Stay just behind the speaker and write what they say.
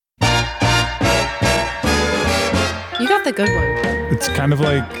a good one. It's kind of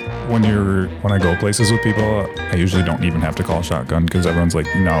like when I go places with people, I usually don't even have to call shotgun because everyone's like,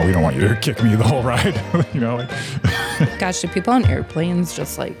 no, we don't want you to kick me the whole ride. Gosh, do people on airplanes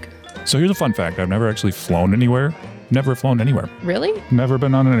just like... So here's a fun fact. I've never actually flown anywhere. Never flown anywhere. Really? Never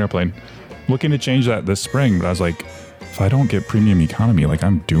been on an airplane. Looking to change that this spring, but I was like, if I don't get premium economy, like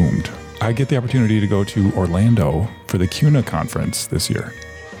I'm doomed. I get the opportunity to go to Orlando for the CUNA conference this year.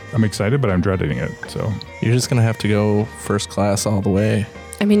 I'm excited, but I'm dreading it. So you're just going to have to go first class all the way.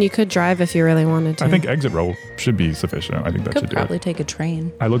 I mean, you could drive if you really wanted to. I think exit row should be sufficient. I think that should do it. Could probably take a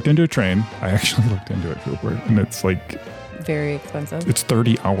train. I looked into a train. I actually looked into it, Cooper, and it's like... Very expensive. It's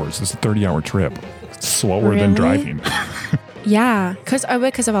 30 hours. It's a 30-hour trip. It's slower than driving. Yeah,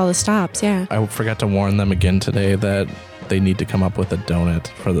 because of all the stops, yeah. I forgot to warn them again today that they need to come up with a donut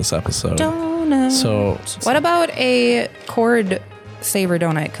for this episode. Donut. So what about a cord saver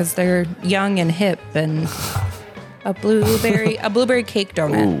donut? Because they're young and hip, and a blueberry cake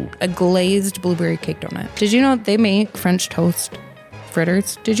donut. Ooh. A glazed blueberry cake donut. Did you know they make French toast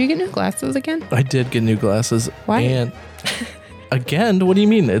fritters? Did you get new glasses again? I did get new glasses. Why? And again, what do you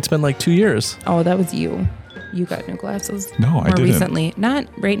mean? It's been like 2 years. Oh, that was you. You got new glasses. No, I didn't. More recently. Not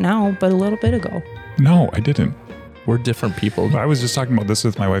right now, but a little bit ago. No, I didn't. We're different people. I was just talking about this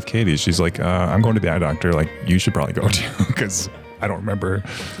with my wife, Katie. She's like, I'm going to the eye doctor. Like, you should probably go too, because I don't remember.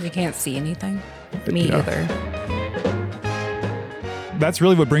 You can't see anything. Me either. That's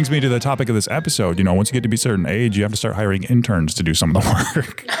really what brings me to the topic of this episode. You know, once you get to be a certain age, you have to start hiring interns to do some of the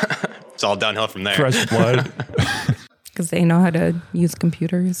work. It's all downhill from there. Fresh blood. Because they know how to use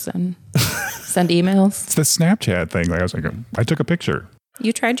computers and send emails. It's the Snapchat thing. Like I was like, I took a picture.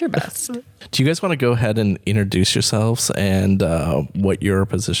 You tried your best. Do you guys want to go ahead and introduce yourselves and what your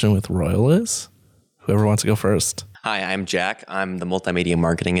position with Royal is? Whoever wants to go first. Hi, I'm Jack. I'm the multimedia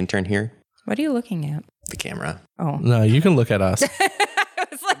marketing intern here. What are you looking at? The camera. Oh. No, you can look at us. I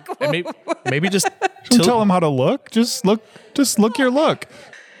was like, maybe just tell them how to look. Just look your look.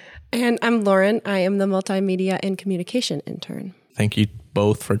 And I'm Lauren. I am the multimedia and communication intern. Thank you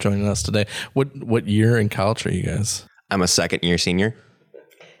both for joining us today. What year in college are you guys? I'm a second year senior.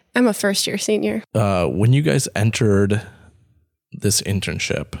 I'm a first year senior. When you guys entered this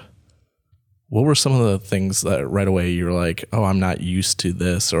internship, what were some of the things that right away you were like, oh, I'm not used to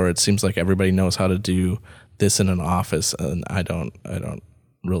this, or it seems like everybody knows how to do this in an office and I don't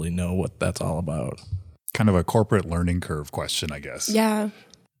really know what that's all about? Kind of a corporate learning curve question, I guess. Yeah.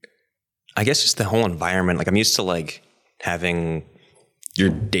 I guess just the whole environment. Like I'm used to like having your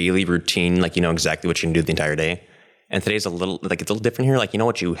daily routine, like you know exactly what you can do the entire day. And today's it's a little different here. Like you know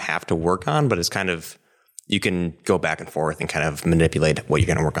what you have to work on, but it's kind of you can go back and forth and kind of manipulate what you're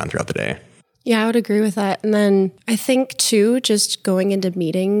going to work on throughout the day. Yeah, I would agree with that. And then I think too, just going into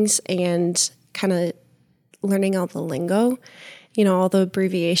meetings and kind of learning all the lingo, you know, all the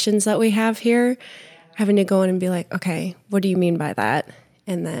abbreviations that we have here, having to go in and be like, okay, what do you mean by that?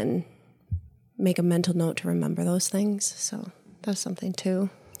 And then make a mental note to remember those things. So that's something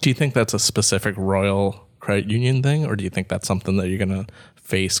too. Do you think that's a specific Royal Credit Union thing, or do you think that's something that you're going to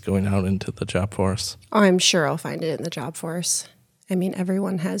face going out into the job force? Oh, I'm sure I'll find it in the job force. I mean,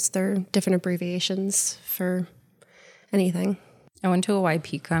 everyone has their different abbreviations for anything. I went to a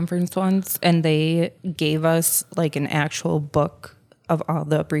YP conference once, and they gave us like an actual book of all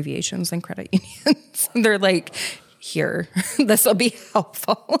the abbreviations and credit unions. They're like, here, this will be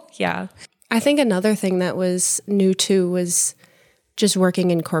helpful. Yeah. I think another thing that was new too was just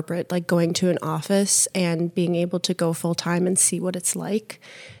working in corporate, like going to an office and being able to go full time and see what it's like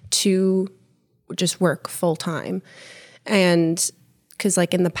to just work full time. And because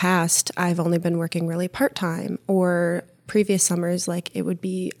like in the past, I've only been working really part time, or previous summers, like I'd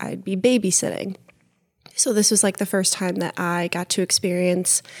be babysitting. So this was like the first time that I got to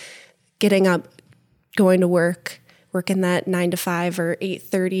experience getting up, going to work, working that 9 to 5 or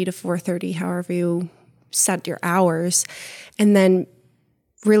 8:30 to 4:30, however you set your hours. And then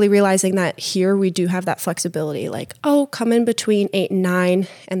really realizing that here we do have that flexibility, like, oh, come in between 8 and 9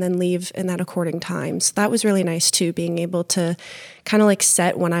 and then leave in that according time. So that was really nice too, being able to kind of like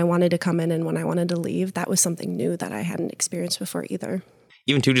set when I wanted to come in and when I wanted to leave. That was something new that I hadn't experienced before either.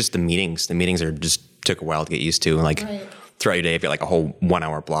 Even too, just the meetings. The meetings took a while to get used to. Like throughout your day, if you have like a whole 1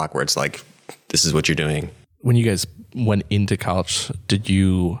 hour block where it's like, this is what you're doing. When you guys went into college, did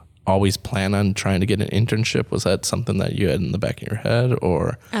you always plan on trying to get an internship? Was that something that you had in the back of your head,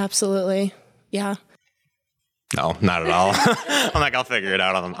 or? Absolutely. Yeah. No, not at all. I'm like, I'll figure it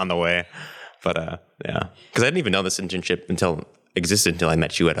out on the way. But yeah, because I didn't even know this internship existed until I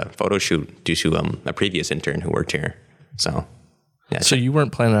met you at a photo shoot due to a previous intern who worked here. So Yeah, So you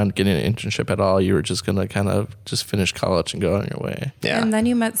weren't planning on getting an internship at all. You were just going to kind of just finish college and go on your way. yeah. And then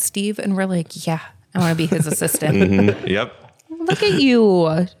you met Steve and we're like, yeah, I want to be his assistant. Yep. Look at you.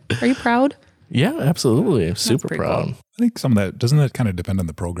 Are you proud? Yeah, absolutely. I'm super pretty proud. cool. I think some of that, doesn't that kind of depend on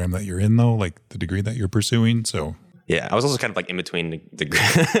the program that you're in though? Like the degree that you're pursuing. So Yeah, I was also kind of like in between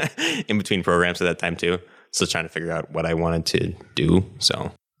the in between programs at that time too. So trying to figure out what I wanted to do.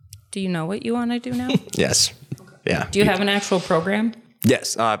 So Do you know what you want to do now? yes, yeah. Do you have an actual program?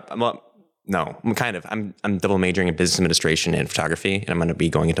 Yes. No, I'm double majoring in business administration and photography, and I'm going to be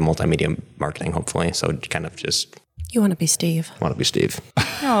going into multimedia marketing hopefully. So kind of just You want to be Steve. want to be Steve.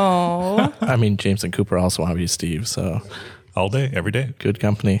 Oh, I mean, James and Cooper also want to be Steve, so all day, every day. good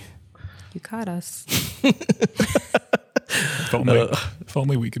company. you caught us. If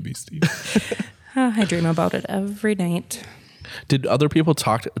only we could be Steve. I dream about it every night. Did other people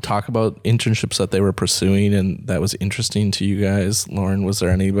talk about internships that they were pursuing and that was interesting to you guys? Lauren, was there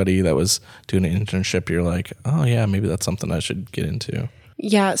anybody that was doing an internship you're like, oh yeah, maybe that's something I should get into?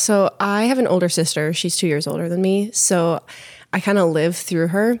 Yeah, so I have an older sister. She's 2 years older than me. So I kind of lived through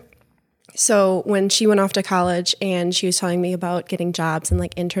her. So when she went off to college and she was telling me about getting jobs and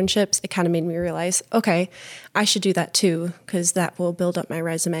like internships, it kind of made me realize, okay, I should do that too, because that will build up my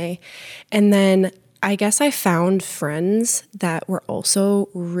resume. And then I guess I found friends that were also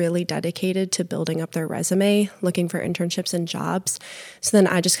really dedicated to building up their resume, looking for internships and jobs. So then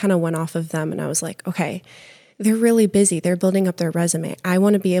I just kind of went off of them and I was like, okay, they're really busy. They're building up their resume. I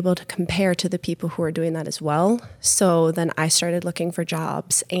want to be able to compare to the people who are doing that as well. So then I started looking for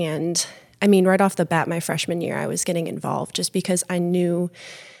jobs. And I mean, right off the bat, my freshman year, I was getting involved just because I knew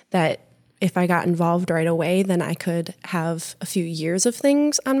that if I got involved right away, then I could have a few years of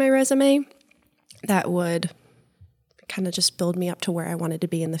things on my resume that would kind of just build me up to where I wanted to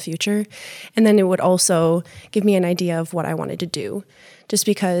be in the future. And then it would also give me an idea of what I wanted to do, just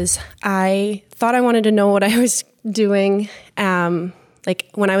because I thought I wanted to know what I was doing. Like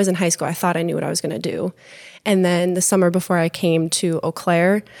when I was in high school, I thought I knew what I was going to do. And then the summer before I came to Eau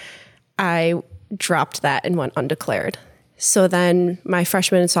Claire, I dropped that and went undeclared. So then my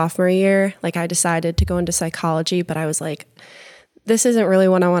freshman and sophomore year, like I decided to go into psychology, but I was like, this isn't really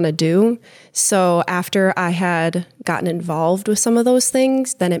what I want to do. So after I had gotten involved with some of those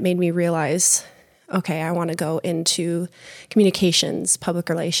things, then it made me realize, okay, I want to go into communications, public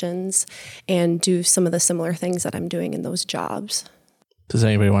relations, and do some of the similar things that I'm doing in those jobs. Does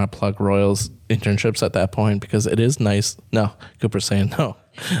anybody want to plug Royal's internships at that point? Because it is nice. No, Cooper's saying no.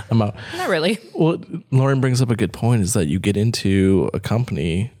 I'm out. Not really. Well, Lauren brings up a good point is that you get into a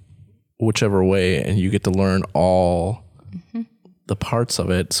company, whichever way, and you get to learn all the parts of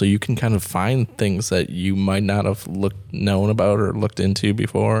it. So you can kind of find things that you might not have known about or looked into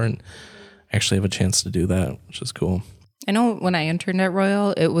before and actually have a chance to do that, which is cool. I know when I interned at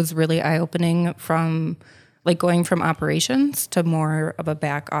Royal, it was really eye-opening from like going from operations to more of a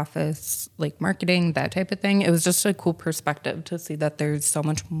back office, like marketing, that type of thing. It was just a cool perspective to see that there's so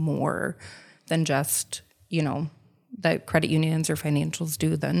much more than just, that credit unions or financials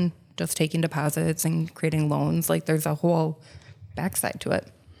do than just taking deposits and creating loans. Like there's a whole backside to it.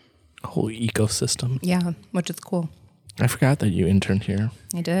 Whole ecosystem. Yeah, which is cool. I forgot that you interned here.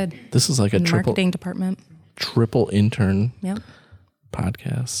 I did. This is like a In the marketing department. triple intern Yep.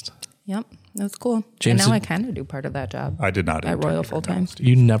 podcast. Yep. It was cool. James, and now I kind of do part of that job. I did not at intern Royal here, full time. no, Steve.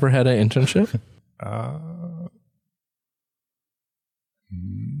 You never had an internship?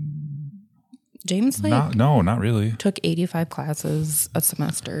 James not really. took 85 classes a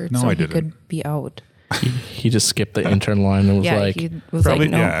semester No, so I he didn't. could be out. He just skipped the intern line and was Yeah, like, he was Probably,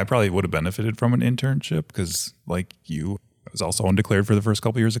 like, no. yeah, I probably would have benefited from an internship because, like you, I was also undeclared for the first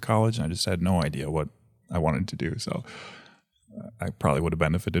couple years of college, and I just had no idea what I wanted to do. So I probably would have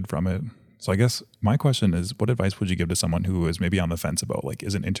benefited from it. So I guess my question is, what advice would you give to someone who is maybe on the fence about, like,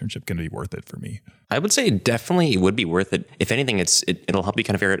 is an internship going to be worth it for me? I would say definitely it would be worth it. If anything, it'll help you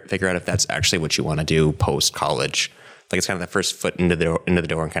kind of figure out if that's actually what you want to do post college. Like it's kind of the first foot into the door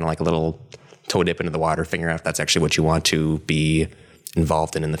and kind of like a little toe dip into the water, figuring out if that's actually what you want to be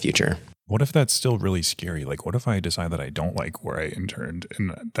involved in the future. What if that's still really scary? Like, what if I decide that I don't like where I interned?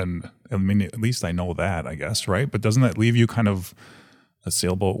 And then, I mean, at least I know that, I guess, right? But doesn't that leave you kind of a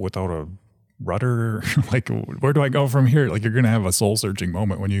sailboat without a rudder? Like, where do I go from here? Like, you're going to have a soul searching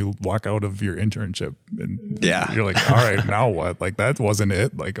moment when you walk out of your internship and Yeah. you're like, all right, now what? Like, that wasn't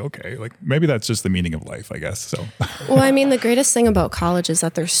it. Like, okay, like maybe that's just the meaning of life, I guess. So, Well, I mean, the greatest thing about college is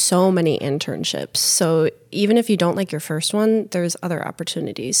that there's so many internships. So even if you don't like your first one, there's other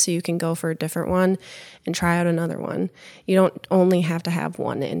opportunities. So you can go for a different one and try out another one. You don't only have to have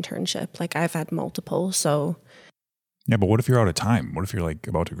one internship. Like I've had multiple. So Yeah, but what if you're out of time? What if you're like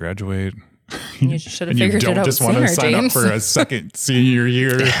about to graduate? You should have And you figured it don't out just want sooner, to sign James. up for a second senior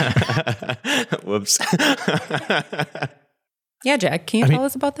year. Whoops. Yeah, Jack, can you tell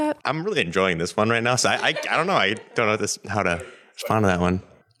us about that? I'm really enjoying this one right now. So I don't know. I don't know how to respond to that one.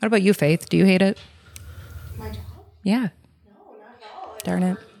 What about you, Faith? Do you hate it? My job? Yeah. No, not at all. Darn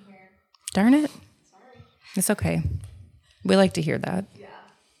it. Darn it. Sorry. It's okay. We like to hear that.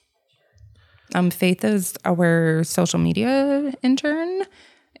 Yeah. Faith is our social media intern,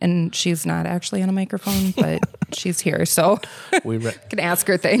 and she's not actually on a microphone, but she's here, so We can ask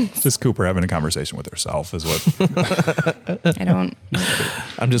her things. Just Cooper having a conversation with herself is what. I don't.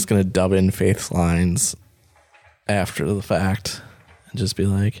 I'm just gonna dub in Faith's lines after the fact and just be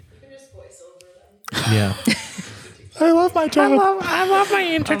like, yeah. I love my job. I love my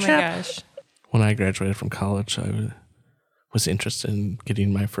Oh internship. my gosh. When I graduated from college, I was interested in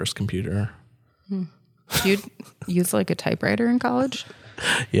getting my first computer. Did you use like a typewriter in college?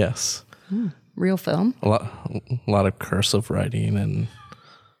 Yes. Real film? A lot of cursive writing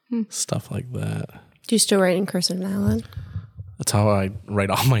and stuff like that. Do you still write in cursive now, Alan? That's how I write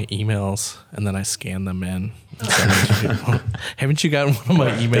all my emails, and then I scan them in. And send them to people. Haven't you gotten one of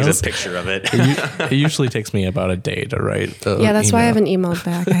my There's emails? a picture of it. It usually takes me about a day to write. Yeah, that's why I haven't emailed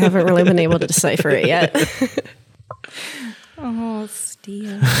back. I haven't really been able to decipher it yet. Oh,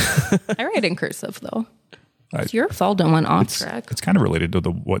 Steve. I write in cursive, though. I- It's your fault I went off track. It's kind of related to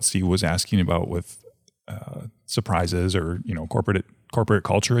what Steve was asking about with surprises or corporate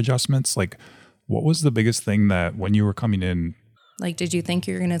culture adjustments. Like, what was the biggest thing that when you were coming in? Like, did you think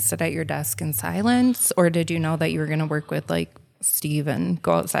you were going to sit at your desk in silence, or did you know that you were going to work with like Steve and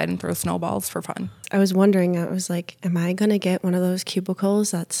go outside and throw snowballs for fun? I was wondering, I was like, am I going to get one of those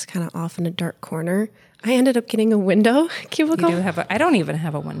cubicles that's kind of off in a dark corner? I ended up getting a window cubicle. You do have I don't even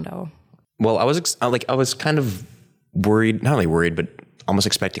have a window. Well, I was kind of worried, not really worried, but almost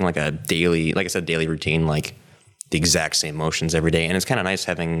expecting like a daily, like I said, daily routine, like the exact same motions every day. And it's kind of nice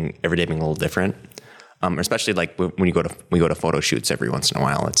having every day being a little different. Especially like when we go to photo shoots every once in a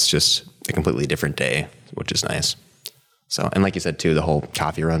while, it's just a completely different day, which is nice. So, and like you said too, the whole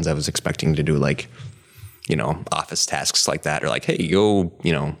coffee runs, I was expecting to do like, office tasks like that, or like, hey, go,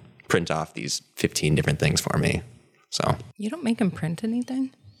 print off these 15 different things for me. So You don't make him print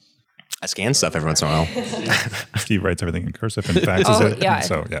anything? I scan stuff every once in a while. Steve writes everything in cursive and faxes it. Yeah.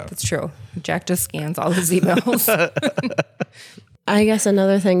 So yeah, That's true. Jack just scans all his emails. I guess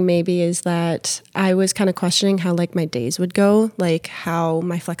another thing maybe is that I was kind of questioning how like my days would go, like how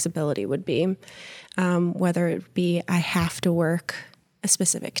my flexibility would be, whether it be I have to work a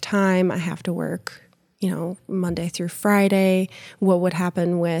specific time, I have to work, Monday through Friday, what would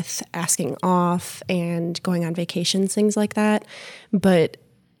happen with asking off and going on vacations, things like that. But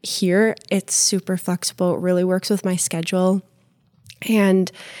here it's super flexible. It really works with my schedule.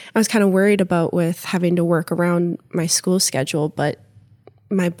 And I was kind of worried about with having to work around my school schedule, but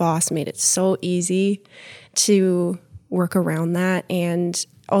my boss made it so easy to work around that. And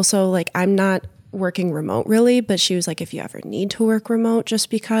also, like, I'm not working remote really, but she was like, if you ever need to work remote, just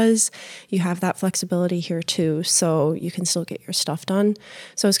because you have that flexibility here too, so you can still get your stuff done.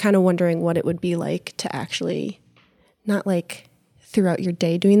 So I was kind of wondering what it would be like to actually not like throughout your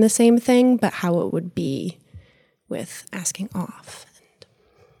day doing the same thing, but how it would be with asking off.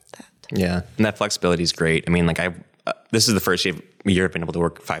 Yeah, and that flexibility is great. I mean, like this is the first year I've been able to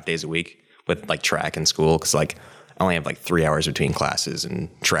work 5 days a week with like track and school, because like I only have like 3 hours between classes and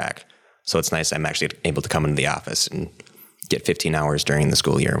track. So it's nice I'm actually able to come into the office and get 15 hours during the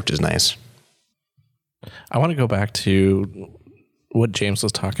school year, which is nice. I want to go back to what James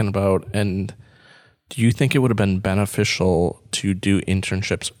was talking about. And do you think it would have been beneficial to do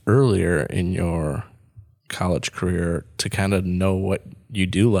internships earlier in your college career to kind of know what you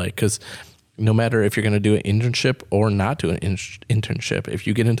do like? Because no matter if you're going to do an internship or not do an internship, if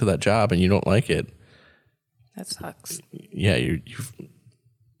you get into that job and you don't like it, That sucks. yeah,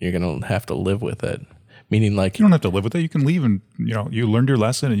 you're going to have to live with it. Meaning, like, you don't have to live with it. You can leave and you learned your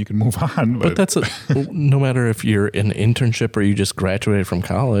lesson and you can move on. but that's no matter if you're in an internship or you just graduated from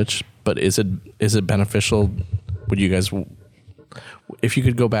college. But is it beneficial? Would you guys, if you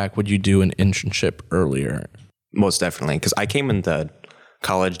could go back, would you do an internship earlier? Most definitely, because I came into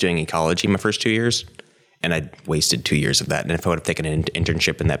college doing ecology my first 2 years, and I wasted 2 years of that. And if I would have taken an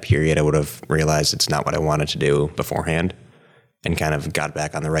internship in that period, I would have realized it's not what I wanted to do beforehand, and kind of got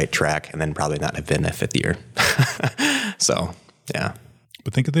back on the right track, and then probably not have been a fifth year. So, yeah.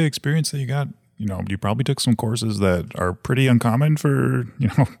 But think of the experience that you got. You probably took some courses that are pretty uncommon for,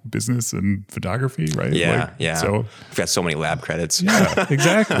 business and photography, right? Yeah, yeah. So I've got so many lab credits. yeah,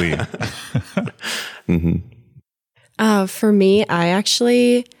 exactly. For me, I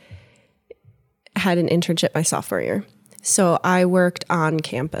actually had an internship my sophomore year. So I worked on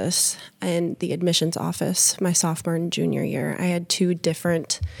campus in the admissions office my sophomore and junior year. I had 2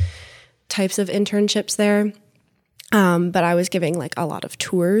 different types of internships there, but I was giving like a lot of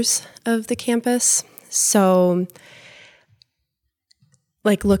tours of the campus. So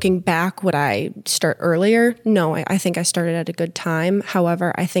like looking back, would I start earlier? No, I think I started at a good time.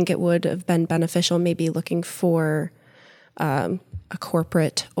 However, I think it would have been beneficial maybe looking for a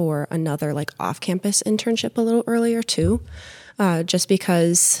corporate or another like off-campus internship a little earlier too, just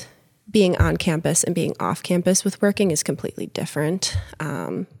because being on campus and being off campus with working is completely different.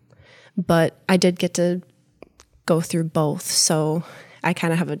 But I did get to go through both, so I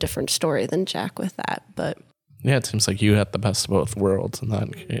kind of have a different story than Jack with that. But yeah, it seems like you had the best of both worlds in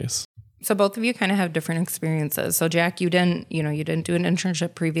that case. So both of you kind of have different experiences. So Jack, you didn't do an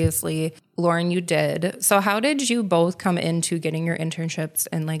internship previously. Lauryn, you did. So how did you both come into getting your internships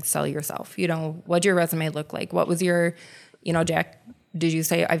and like sell yourself? What'd your resume look like? What was your, Jack, did you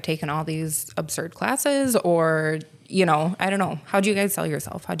say I've taken all these absurd classes, or, I don't know. How'd you guys sell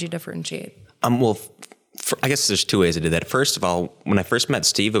yourself? How'd you differentiate? Well, I guess there's 2 ways to do that. First of all, when I first met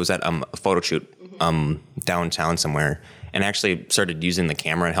Steve, it was at a photo shoot downtown somewhere. And actually started using the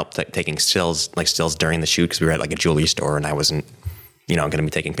camera and helped taking stills during the shoot, because we were at like a jewelry store and I wasn't, going to be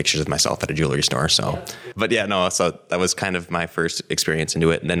taking pictures of myself at a jewelry store. So, but yeah, no, so that was kind of my first experience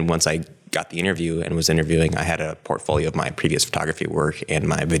into it. And then once I got the interview and was interviewing, I had a portfolio of my previous photography work and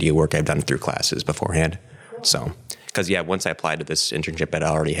my video work I've done through classes beforehand. So, because once I applied to this internship, I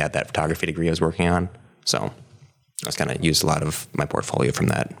already had that photography degree I was working on. So I was kind of used a lot of my portfolio from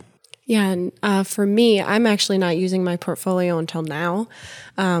that. yeah, and for me, I'm actually not using my portfolio until now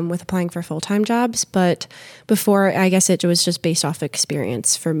with applying for full-time jobs. But before, I guess it was just based off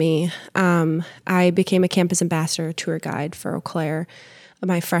experience for me. I became a campus ambassador tour guide for Eau Claire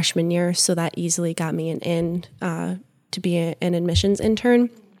my freshman year, so that easily got me an in to be an admissions intern.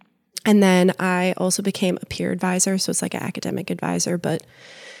 And then I also became a peer advisor, so it's like an academic advisor, but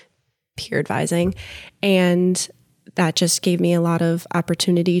peer advising. And that just gave me a lot of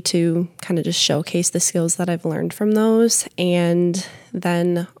opportunity to kind of just showcase the skills that I've learned from those. And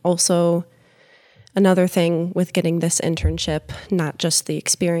then also another thing with getting this internship, not just the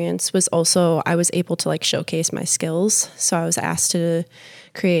experience, was also I was able to like showcase my skills. So I was asked to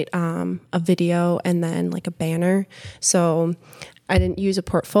create a video and then like a banner. So I didn't use a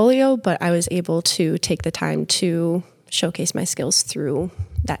portfolio, but I was able to take the time to showcase my skills through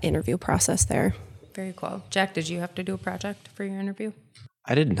that interview process there. Very cool. Jack, did you have to do a project for your interview?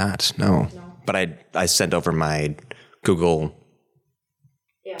 I did not, no. But I sent over my Google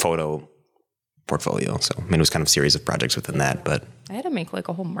photo portfolio. So it was kind of a series of projects within that. But I had to make like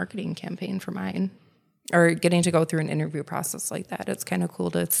a whole marketing campaign for mine, or getting to go through an interview process like that. It's kind of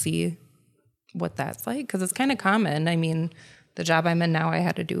cool to see what that's like, because it's kind of common. I mean, the job I'm in now, I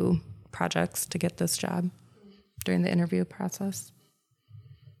had to do projects to get this job during the interview process.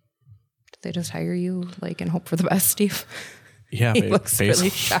 They just hire you like and hope for the best, Steve? Yeah, he looks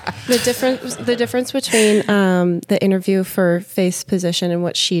really shocked. The difference between the interview for Faith's position and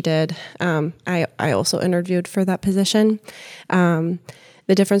what she did, I also interviewed for that position. The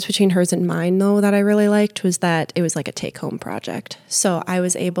difference between hers and mine, though, that I really liked was that it was like a take-home project. So I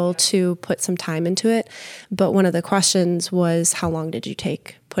was able to put some time into it. But one of the questions was, how long did you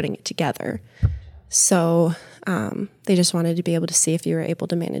take putting it together? So they just wanted to be able to see if you were able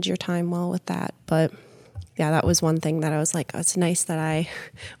to manage your time well with that. But yeah, that was one thing that I was like, oh, it's nice that I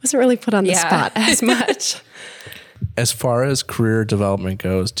wasn't really put on the spot as much. As far as career development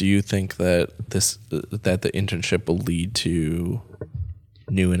goes, do you think that that the internship will lead to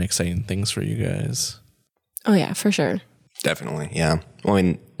new and exciting things for you guys? Oh yeah, for sure. definitely, yeah. Well, I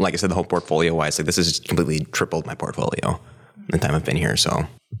mean, like I said, the whole portfolio-wise, like this has completely tripled my portfolio in the time I've been here, so...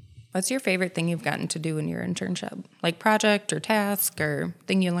 What's your favorite thing you've gotten to do in your internship? Like project or task or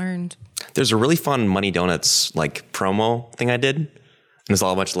thing you learned? There's a really fun Money Donuts like promo thing I did. And there's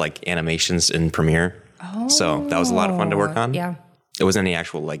all a bunch of like animations in Premiere. Oh. So that was a lot of fun to work on. Yeah. It wasn't any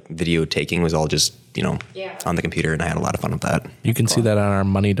actual like video taking. It was all just, on the computer, and I had a lot of fun with that. You can see that on our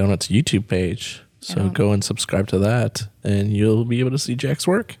Money Donuts YouTube page. So go and subscribe to that and you'll be able to see Jack's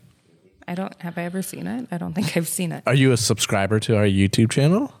work. Have I ever seen it? I don't think I've seen it. Are you a subscriber to our YouTube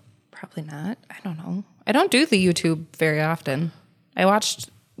channel? Probably not. I don't know. I don't do the YouTube very often. I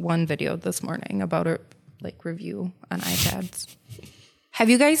watched one video this morning about a review on iPads. Have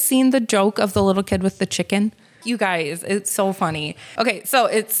you guys seen the joke of the little kid with the chicken? You guys, it's so funny. Okay, so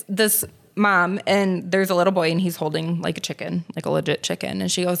it's this mom, and there's a little boy, and he's holding like a chicken, like a legit chicken.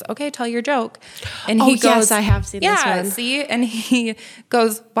 And she goes, "Okay, tell your joke." And he goes, yes, I have seen this one. See? And he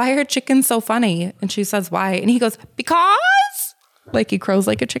goes, "Why are chickens so funny?" And she says, "Why?" And he goes, "Because." Like he crows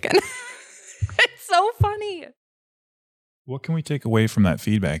like a chicken. It's so funny. What can we take away from that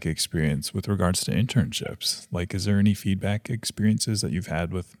feedback experience with regards to internships? Like, is there any feedback experiences that you've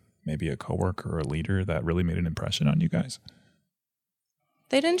had with maybe a coworker or a leader that really made an impression on you guys?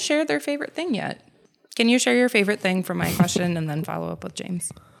 They didn't share their favorite thing yet. Can you share your favorite thing from my question and then follow up with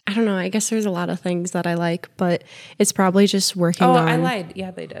James? I don't know. I guess there's a lot of things that I like, but it's probably just working on... I lied.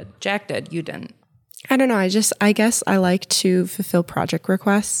 Yeah, they did. Jack did. You didn't. I don't know. I guess I like to fulfill project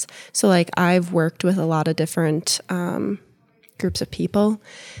requests. So like I've worked with a lot of different groups of people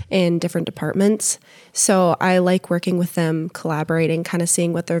in different departments. So I like working with them, collaborating, kind of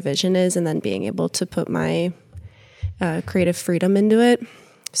seeing what their vision is, and then being able to put my creative freedom into it.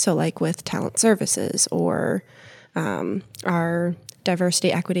 So like with talent services or our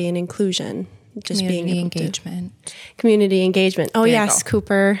diversity, equity, and inclusion. Just Community being engagement. Community engagement. Oh, There you yes, go.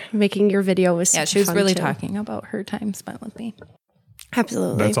 Cooper, making your video was Yeah, she was fun really too. talking about her time spent with me.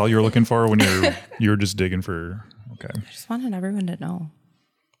 Absolutely. That's all you were looking for when you were just digging for, okay. I just wanted everyone to know.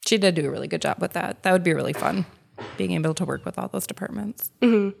 She did do a really good job with that. That would be really fun, being able to work with all those departments.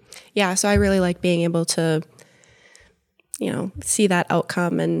 Yeah, so I really like being able to, see that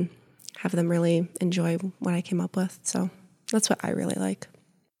outcome and have them really enjoy what I came up with. So that's what I really like.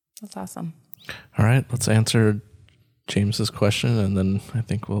 That's awesome. All right, let's answer James's question, and then I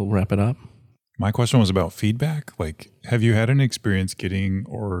think we'll wrap it up. My question was about feedback. Like, have you had an experience getting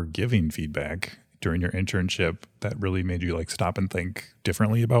or giving feedback during your internship that really made you like stop and think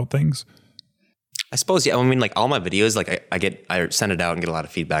differently about things? I suppose, yeah. I mean, like all my videos, like I send it out and get a lot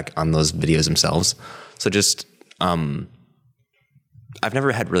of feedback on those videos themselves. So just, I've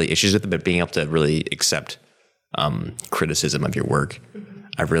never had really issues with it, but being able to really accept criticism of your work,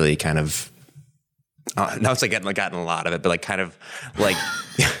 I've really kind of, now it's like gotten a lot of it, but like kind of like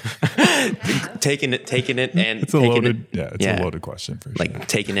taking it and It's a loaded question for sure. like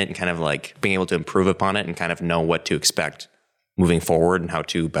taking it and kind of like being able to improve upon it and kind of know what to expect moving forward and how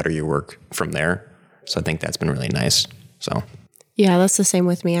to better your work from there. So I think that's been really nice. So Yeah, that's the same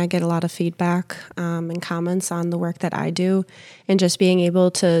with me. I get a lot of feedback and comments on the work that I do, and just being able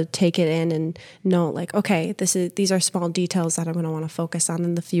to take it in and know, like, okay, these are small details that I'm going to want to focus on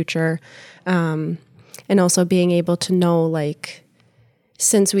in the future, and also being able to know, like,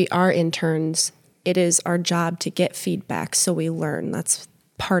 since we are interns, it is our job to get feedback, so we learn. That's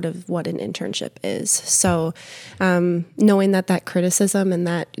part of what an internship is. So knowing that criticism and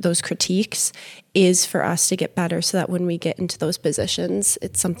that those critiques is for us to get better, so that when we get into those positions,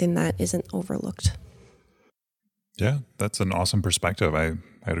 it's something that isn't overlooked. Yeah, that's an awesome perspective. I'd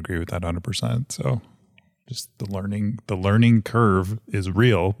agree with that 100%. So just the learning curve is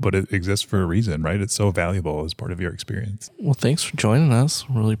real, but it exists for a reason, right? It's so valuable as part of your experience. Well, thanks for joining us.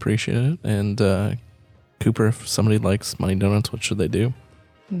 Really appreciate it. And Cooper, if somebody likes Money Donuts, what should they do?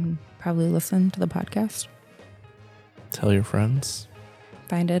 Probably listen to the podcast. Tell your friends.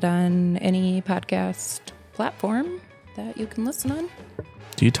 Find it on any podcast platform that you can listen on.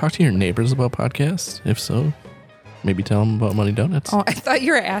 Do you talk to your neighbors about podcasts? If so, maybe tell them about Money Donuts. Oh, I thought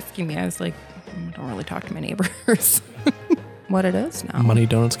you were asking me. I was like, I don't really talk to my neighbors. What it is now. Money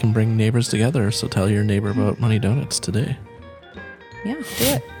Donuts can bring neighbors together, so tell your neighbor about Money Donuts today. Yeah, do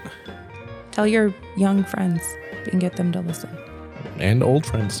it. Tell your young friends and get them to listen. And old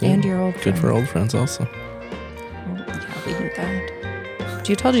friends, too. And your old Good friends. for old friends also. Oh, yeah, we do that.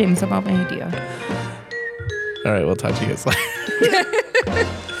 Do you tell James about my idea? All right, we'll talk to you guys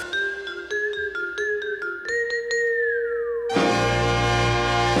later.